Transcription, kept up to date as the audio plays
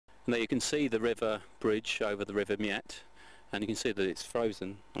And there you can see the river bridge over the River Miette, and you can see that it's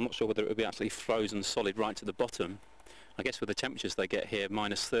frozen. I'm not sure whether it would be actually frozen solid right to the bottom. I guess with the temperatures they get here,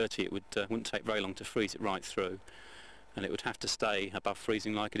 -30, it wouldn't take very long to freeze it right through, and it would have to stay above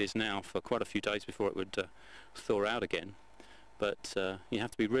freezing like it is now for quite a few days before it would thaw out again. But you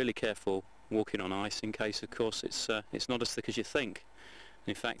have to be really careful walking on ice, in case, of course, it's not as thick as you think.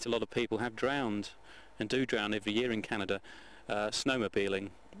 In fact, a lot of people have drowned, and do drown every year in Canada,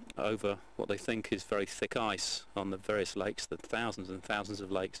 snowmobiling over what they think is very thick ice on the various lakes, the thousands and thousands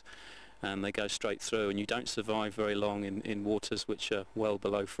of lakes, and they go straight through, and you don't survive very long in waters which are well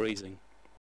below freezing.